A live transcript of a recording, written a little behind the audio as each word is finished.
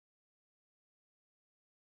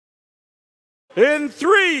In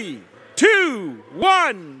 3, 2,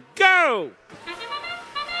 1, go!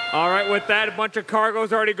 All right, with that, a bunch of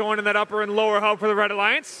cargo's already going in that upper and lower hub for the Red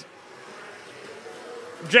Alliance.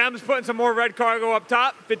 Gems putting some more red cargo up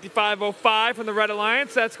top, 5505 from the Red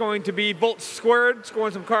Alliance. That's going to be Bolt Squared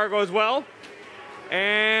scoring some cargo as well.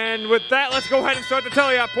 And with that, let's go ahead and start the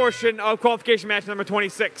tele-op portion of qualification match number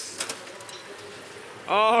 26.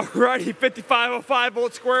 Alrighty, 5505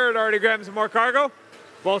 Bolt Squared already grabbing some more cargo.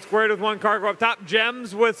 Bolt Squared with one cargo up top.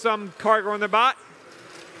 Gems with some cargo in their bot.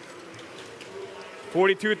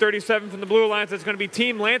 4237 from the Blue Alliance. That's going to be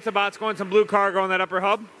Team Lanceabot scoring some blue cargo on that upper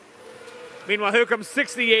hub. Meanwhile, here comes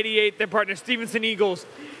 6088, their partner Stevenson Eagles.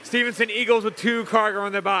 Stevenson Eagles with two cargo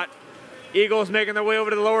on their bot. Eagles making their way over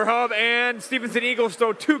to the lower hub, and Stevenson Eagles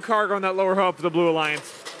throw two cargo on that lower hub for the Blue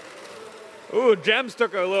Alliance. Ooh, Gems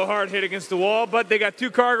took a little hard hit against the wall, but they got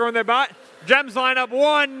two cargo on their bot. Gems line up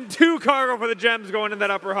 1, 2 cargo for the Gems going in that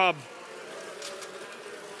upper hub.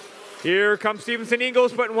 Here comes Stevenson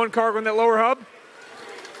Eagles putting one cargo in that lower hub.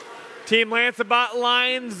 Team Lanceabot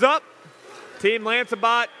lines up. Team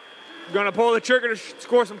Lanceabot going to pull the trigger to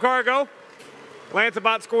score some cargo.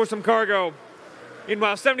 Lanceabot scores some cargo.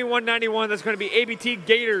 Meanwhile, 7191, that's going to be ABT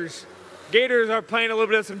Gators. Gators are playing a little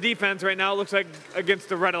bit of some defense right now, it looks like, against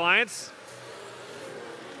the Red Alliance.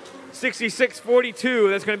 6642,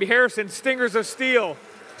 that's going to be Harrison Stingers of Steel.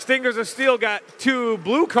 Stingers of Steel got two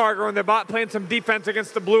blue cargo in their bot, playing some defense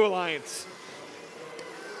against the Blue Alliance.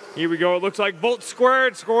 Here we go, it looks like Bolt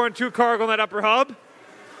Squared scoring two cargo on that upper hub.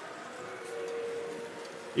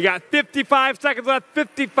 You got 55 seconds left,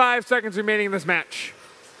 55 seconds remaining in this match.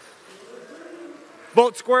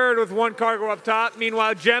 Bolt Squared with one cargo up top.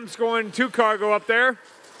 Meanwhile, Gem scoring two cargo up there.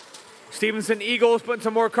 Stevenson Eagles putting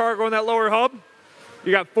some more cargo in that lower hub.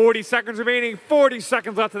 You got 40 seconds remaining, 40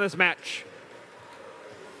 seconds left in this match.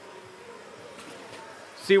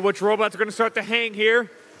 See which robots are going to start to hang here.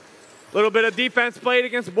 A little bit of defense played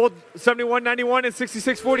against both 7191 and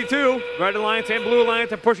 6642. Red Alliance and Blue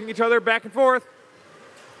Alliance are pushing each other back and forth.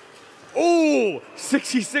 Ooh,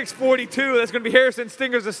 6642. That's going to be Harrison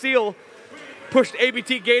Stingers of Steel. Pushed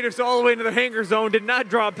ABT Gators all the way into the hangar zone. Did not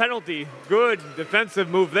draw a penalty. Good defensive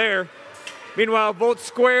move there. Meanwhile, Bolt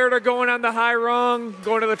Squared are going on the high rung,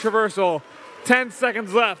 going to the traversal. 10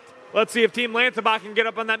 seconds left. Let's see if Team Lanceabot can get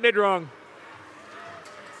up on that mid rung.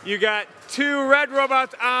 You got two red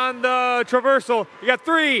robots on the traversal. You got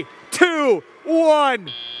 3, 2,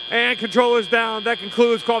 1. And controllers down. That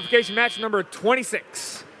concludes qualification match number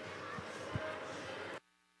 26.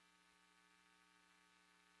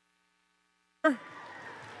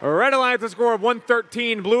 Red Alliance with a score of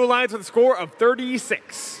 113. Blue Alliance with a score of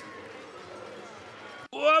 36.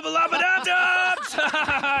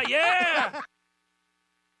 Yeah!